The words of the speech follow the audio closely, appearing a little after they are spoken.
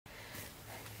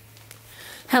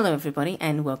Hello everybody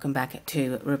and welcome back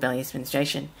to Rebellious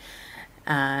Menstruation.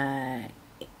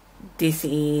 This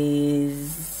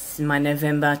is my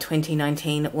November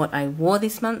 2019, what I wore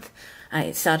this month.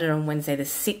 It started on Wednesday the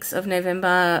 6th of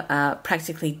November,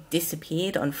 practically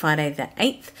disappeared on Friday the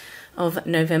 8th of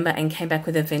November and came back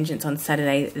with a vengeance on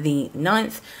Saturday the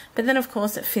 9th, but then of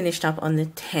course it finished up on the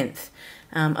 10th.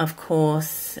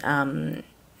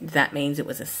 That means it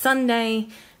was a Sunday,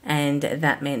 and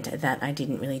that meant that I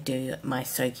didn't really do my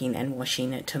soaking and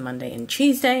washing to Monday and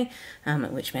Tuesday,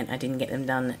 which meant I didn't get them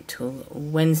done till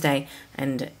Wednesday,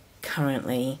 and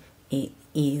currently it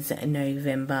is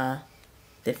November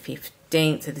the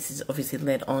 15th, so this is obviously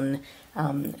led on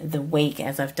the week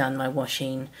as I've done my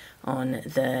washing on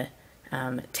the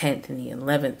 10th and the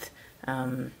 11th.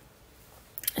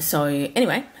 So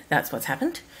anyway, that's what's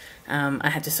happened. I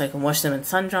had to soak and wash them and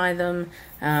sun dry them,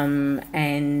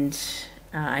 and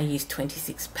I used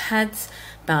 26 pads,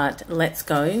 but let's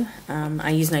go. I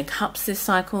used no cups this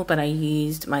cycle, but I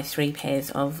used my 3 pairs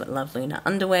of Love Luna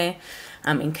underwear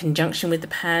in conjunction with the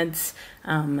pads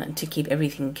to keep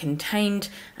everything contained.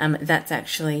 That's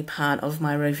actually part of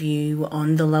my review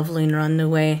on the Love Luna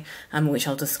underwear, which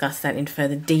I'll discuss that in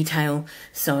further detail.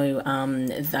 So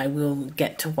I will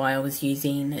get to why I was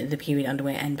using the period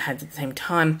underwear and pads at the same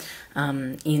time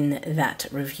in that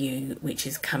review, which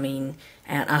is coming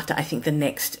out after, I think, the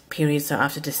next period. So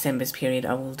after December's period,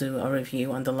 I will do a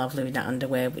review on the Love Luna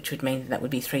underwear, which would mean that would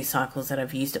be 3 cycles that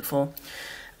I've used it for.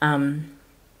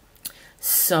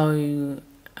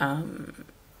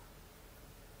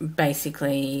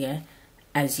 Basically,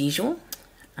 as usual,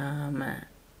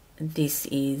 this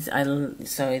is,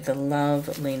 so the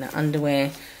Love Luna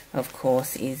underwear, of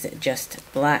course, is just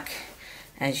black,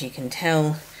 as you can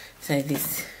tell. So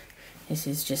this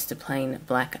is just a plain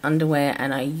black underwear,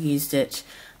 and I used it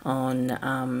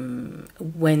on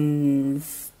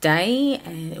Wednesday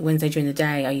during the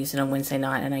day. I used it on Wednesday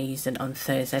night, and I used it on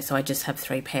Thursday. So I just have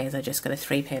 3 pairs. I just got a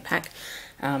 3-pair pack.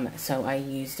 So I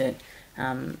used it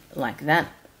like that.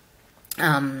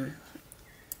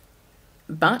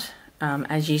 But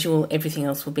as usual, everything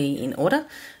else will be in order,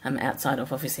 outside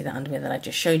of obviously the underwear that I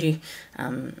just showed you.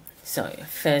 So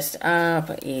first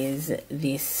up is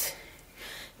this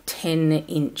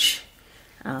 10-inch.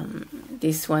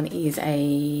 This one is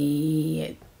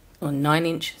a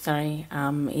 9-inch. Sorry.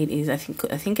 It is. I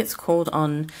think it's called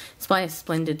it's by A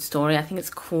Splendid Story. I think it's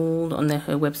called on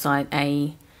her website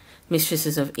A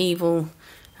Mistresses of Evil,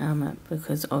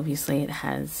 because obviously it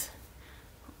has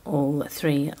all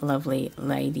 3 lovely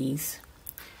ladies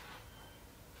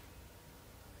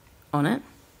on it.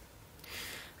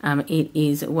 It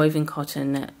is woven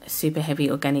cotton, super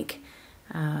heavy organic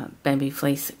bamboo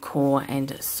fleece core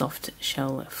and soft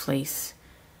shell fleece.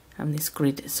 This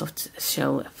grid soft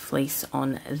shell fleece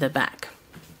on the back.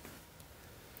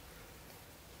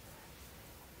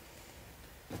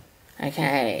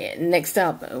 Okay, next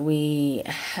up we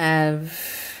have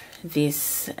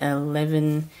this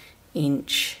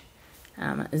 11-inch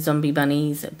zombie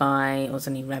bunnies or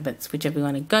zombie rabbits, whichever you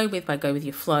want to go with. Go with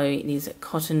your flow. It is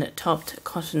cotton topped,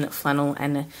 cotton flannel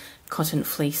and a cotton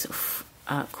fleece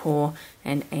core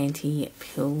and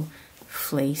anti-pill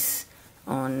fleece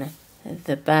on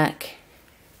the back.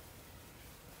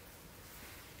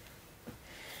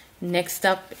 Next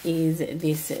up is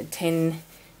this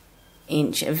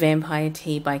 10-inch Vampire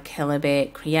Tee by Keller Bear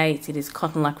Creates. It is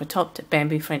cotton lycra topped,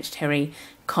 bamboo French terry,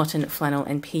 cotton flannel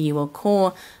and PUL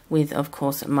core with, of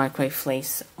course, micro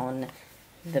fleece on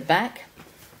the back.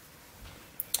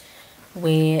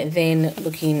 We're then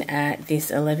looking at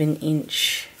this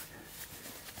 11-inch,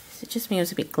 is it just me or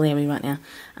is it a bit glary right now,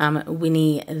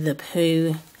 Winnie the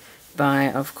Pooh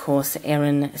by, of course,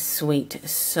 Erin Sweet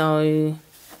Sew.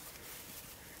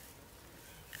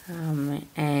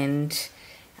 And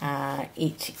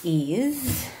it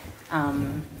is, so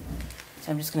I'm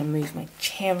just going to move my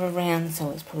chair around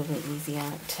so it's probably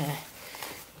easier to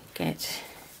get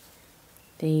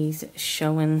these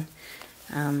showing.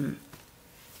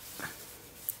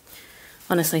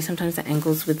 Honestly, sometimes the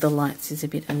angles with the lights is a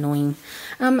bit annoying,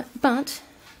 but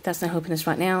that's no helping us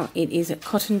right now. It is a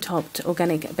cotton-topped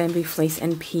organic bamboo fleece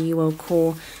and PUL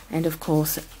core, and of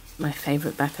course my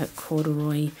favourite backer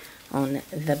corduroy on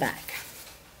the back.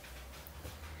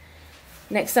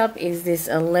 Next up is this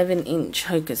 11-inch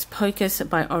Hocus Pocus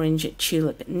by Orange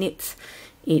Tulip Knits.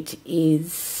 It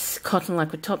is cotton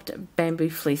lycra topped, bamboo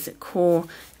fleece core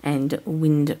and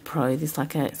Wind Pro.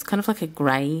 It's kind of like a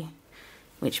grey,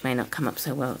 which may not come up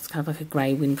so well. It's kind of like a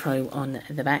grey Wind Pro on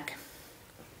the back.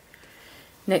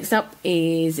 Next up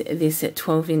is this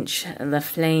 12-inch La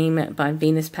Flame by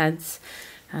Venus Pads,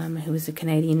 who is a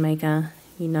Canadian maker.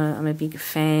 You know I'm a big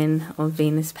fan of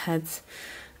Venus pads.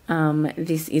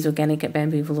 This is organic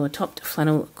bamboo velour topped,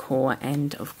 flannel core,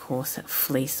 and of course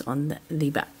fleece on the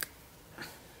back.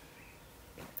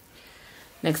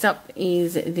 Next up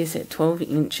is this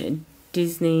 12-inch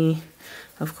Disney.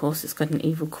 Of course, it's got an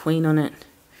evil queen on it,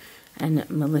 and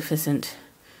Maleficent,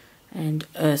 and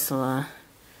Ursula,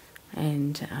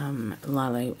 and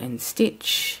Lilo and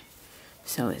Stitch.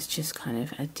 So it's just kind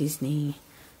of a Disney,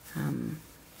 a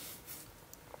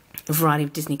variety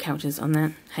of Disney characters on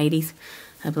that. Hades,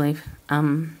 I believe.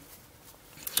 And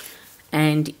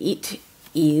it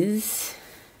is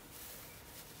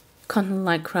cotton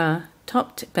lycra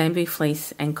topped, bamboo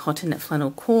fleece and cotton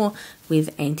flannel core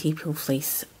with anti-pill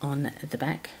fleece on the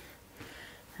back.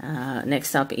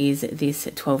 Next up is this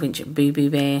 12-inch Boo Boo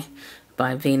Bear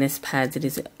by Venus Pads. It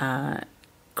is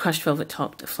crushed velvet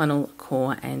topped, flannel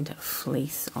core and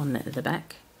fleece on the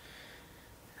back.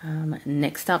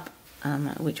 Next up,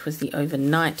 which was the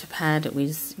overnight pad,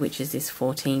 which is this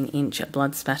 14-inch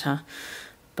Blood Spatter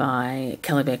by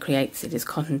Bear Creates. It is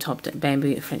cotton topped,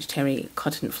 bamboo, French terry,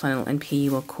 cotton flannel and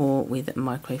PU core with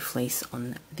micro fleece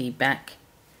on the back.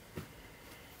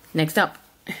 Next up,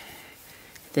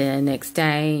 the next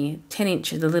day,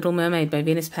 10-inch The Little Mermaid by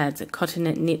Venus Pads, cotton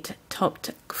knit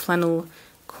topped, flannel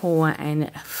core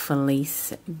and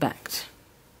fleece backed.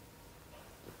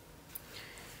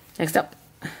 Next up,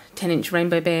 10-inch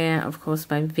Rainbow Bear, of course,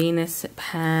 by Venus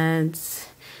Pads.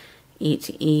 It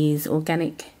is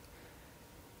organic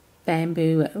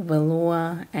bamboo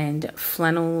velour and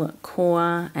flannel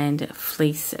core and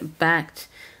fleece backed.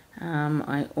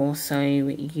 I also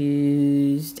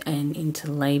used an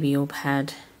interlabial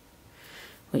pad,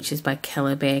 which is by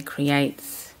Bear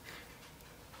Creates.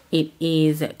 It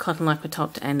is cotton lycra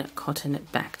topped and cotton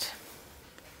backed.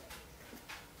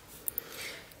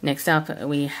 Next up,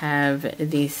 we have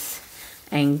this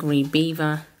Angry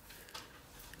Beaver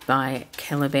by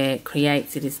Bear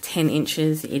Creates. It is 10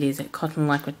 inches. It is cotton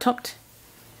lycra topped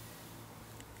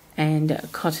and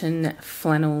cotton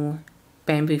flannel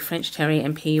bamboo French terry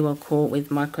and PUL core with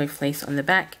micro fleece on the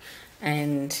back.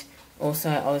 And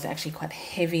also I was actually quite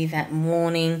heavy that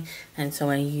morning, and so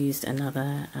I used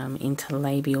another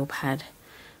interlabial pad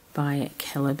by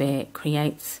Bear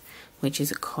Creates, which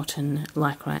is cotton,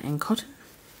 lycra and cotton.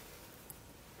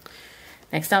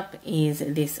 Next up is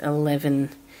this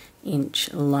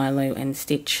 11-inch Lilo and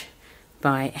Stitch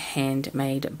by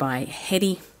Handmade by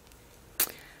Hetty,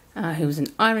 who is an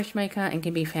Irish maker and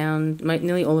can be found,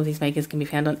 nearly all of these makers can be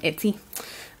found on Etsy.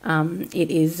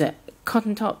 It is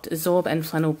cotton topped, zorb and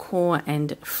flannel core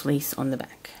and fleece on the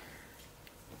back.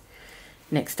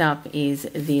 Next up is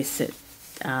this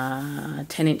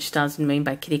 10-inch Stars and Moon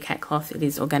by Kitty Cat Cloth. It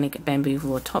is organic bamboo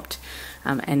velour topped,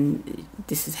 and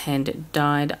this is hand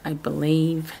dyed, I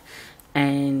believe,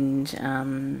 and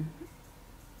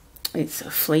it's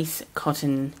fleece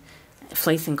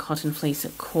and cotton fleece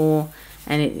core,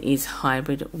 and it is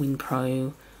hybrid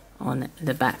WinPro on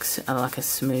the back, like a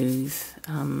smooth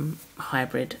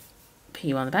hybrid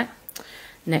PU on the back.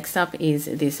 Next up is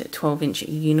this 12-inch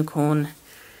Unicorn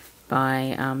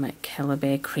by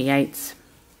Bear Creates.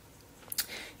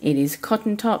 It is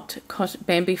cotton topped,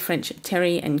 bamboo French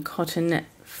terry and cotton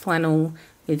flannel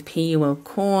with PUL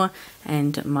core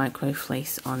and micro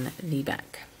fleece on the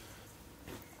back.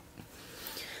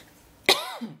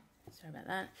 Sorry about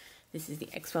that. This is the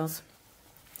X-Files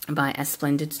by A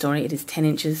Splendid Story. It is 10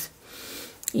 inches.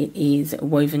 It is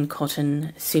woven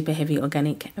cotton, super heavy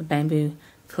organic bamboo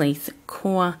fleece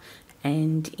core,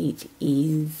 and it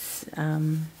is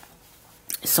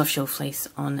soft shell fleece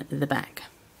on the back.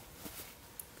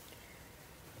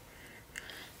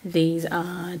 These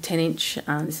are 10-inch,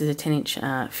 this is a 10-inch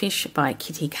fish by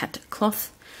Kitty Cat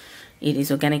Cloth. It is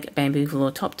organic bamboo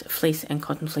velour topped, fleece and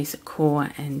cotton fleece core,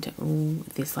 and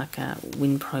there's like a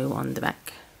WinPro on the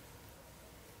back.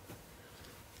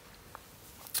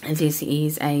 And this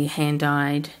is a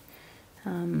hand-dyed,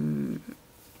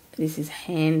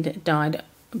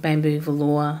 bamboo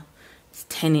velour. It's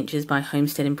 10 inches by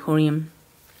Homestead Emporium.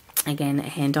 Again,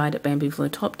 hand-dyed bamboo velour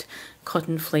topped,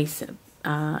 cotton fleece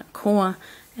core,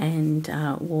 and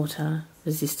water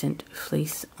resistant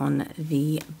fleece on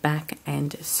the back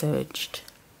and serged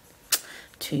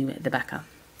to the backer.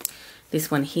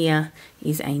 This one here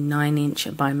is a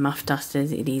 9-inch by Muff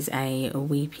Dusters. It is a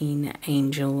Weeping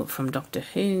Angel from Doctor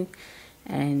Who,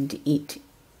 and it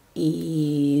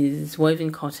is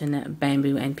woven cotton,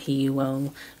 bamboo and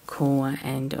PUL core,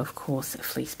 and of course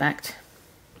fleece backed.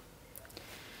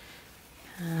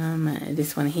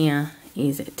 This one here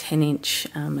is a 10-inch,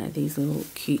 these little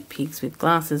cute pigs with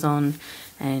glasses on,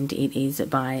 and it is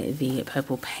by the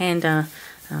Purple Panda.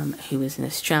 who is an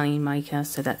Australian maker,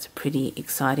 so that's pretty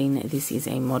exciting. This is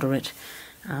a moderate,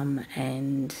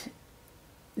 and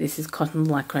this is cotton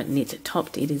lycra knit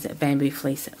topped. It is a bamboo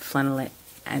fleece flannelette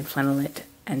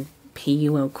and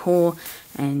PUL core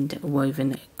and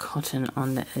woven cotton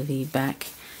on the back,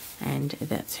 and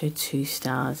that's her 2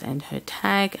 stars and her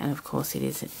tag, and of course it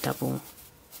is double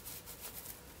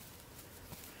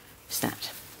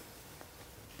snapped.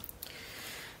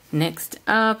 Next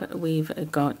up,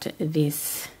 we've got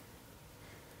this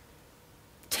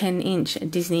 10-inch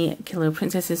Disney Killer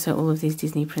Princesses. So all of these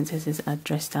Disney princesses are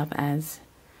dressed up as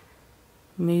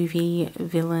movie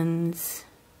villains,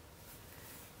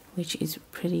 which is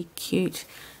pretty cute.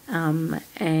 And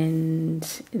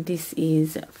this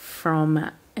is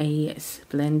from a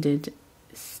Splendid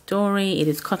Story. It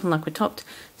is cotton lycra topped,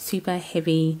 super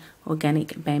heavy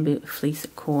organic bamboo fleece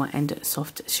core and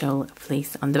soft shell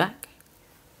fleece on the back.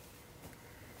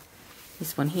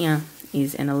 This one here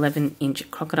is an 11-inch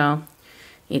crocodile.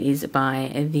 It is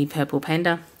by the Purple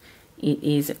Panda. It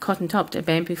is cotton topped, a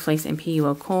bamboo fleece and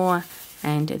PUL core,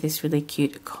 and this really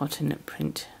cute cotton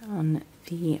print on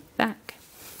the back.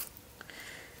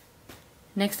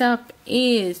 Next up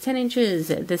is 10 inches,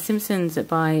 The Simpsons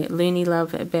by Looney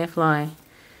Love Bearfly.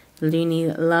 Looney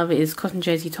Love is cotton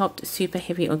jersey topped, super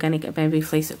heavy organic bamboo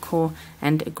fleece core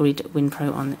and grid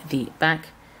Winpro on the back.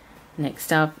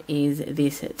 Next up is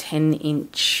this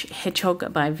 10-inch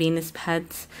Hedgehog by Venus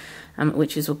Pads,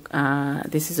 which is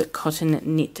this is a cotton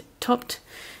knit topped,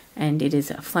 and it is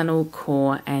a flannel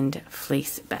core and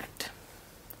fleece backed.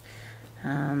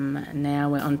 Now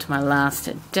we're on to my last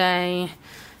day.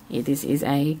 This is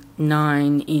a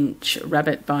 9-inch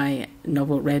Rabbit by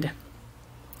Novel Red.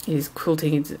 It is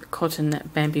quilted cotton,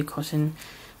 bamboo cotton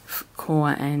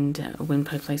core and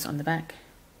Winpro fleece on the back.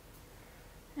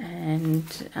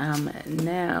 And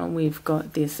now we've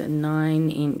got this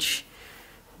 9-inch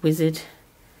Wizard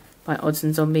by Odds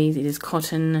and Zombies. It is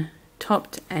cotton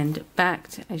topped and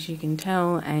backed, as you can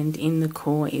tell, and in the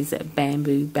core is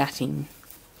bamboo batting.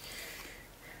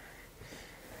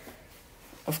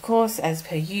 Of course, as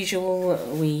per usual,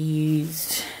 we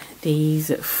used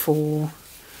these 4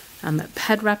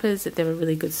 pad wrappers. They're a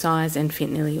really good size and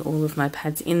fit nearly all of my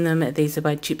pads in them. These are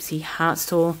by Gypsy Heart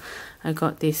Store. I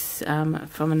got this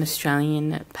from an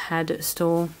Australian pad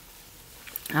store,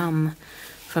 from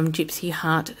Gypsy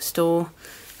Heart Store,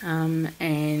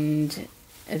 and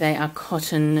they are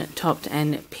cotton topped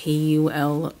and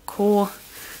PUL core,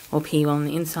 or PUL on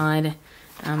the inside.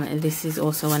 This is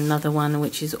also another one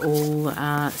which is all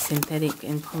synthetic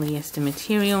and polyester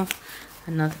material,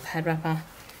 another pad wrapper.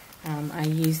 I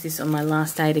used this on my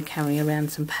last day to carry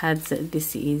around some pads.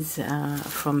 This is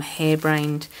from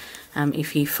Hairbrained.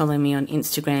 If you follow me on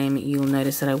Instagram, you'll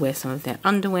notice that I wear some of their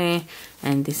underwear,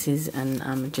 and this is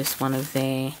just one of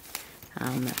their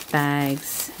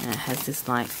bags. It has this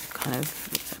like kind of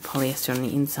polyester on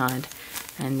the inside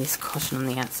and this cotton on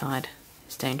the outside.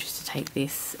 It's dangerous to take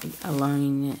this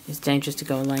alone. It's dangerous to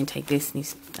go alone. Take this, and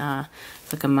it's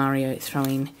like a Mario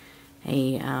throwing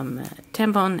a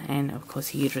tampon, and of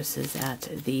course uterus is at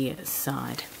the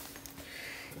side.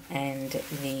 And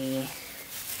the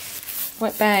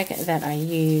wet bag that I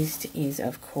used is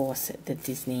of course the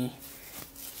Disney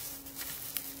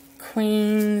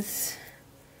Queens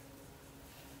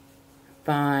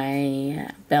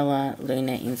by Bella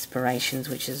Luna Inspirations,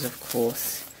 which is of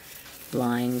course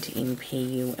lined in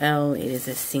PUL. It is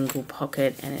a single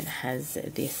pocket and it has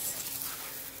this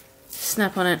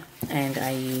snap on it, and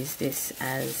I use this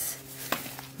as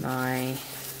my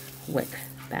wet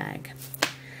bag.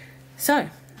 So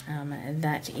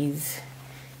that is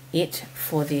it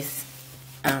for this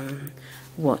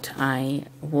what I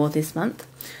wore this month.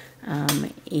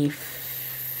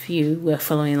 If you were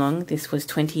following along, this was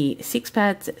 26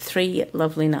 pads, 3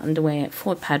 lovely nut underwear,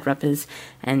 4 pad wrappers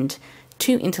and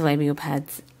 2 interlabial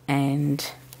pads,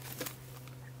 and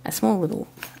a small little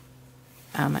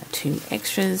 2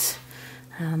 extras,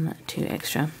 2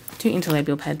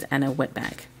 interlabial pads and a wet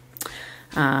bag.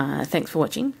 Thanks for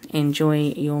watching.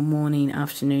 Enjoy your morning,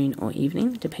 afternoon or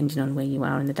evening, depending on where you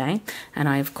are in the day, and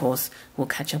I of course will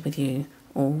catch up with you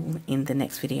all in the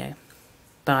next video.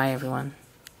 Bye everyone.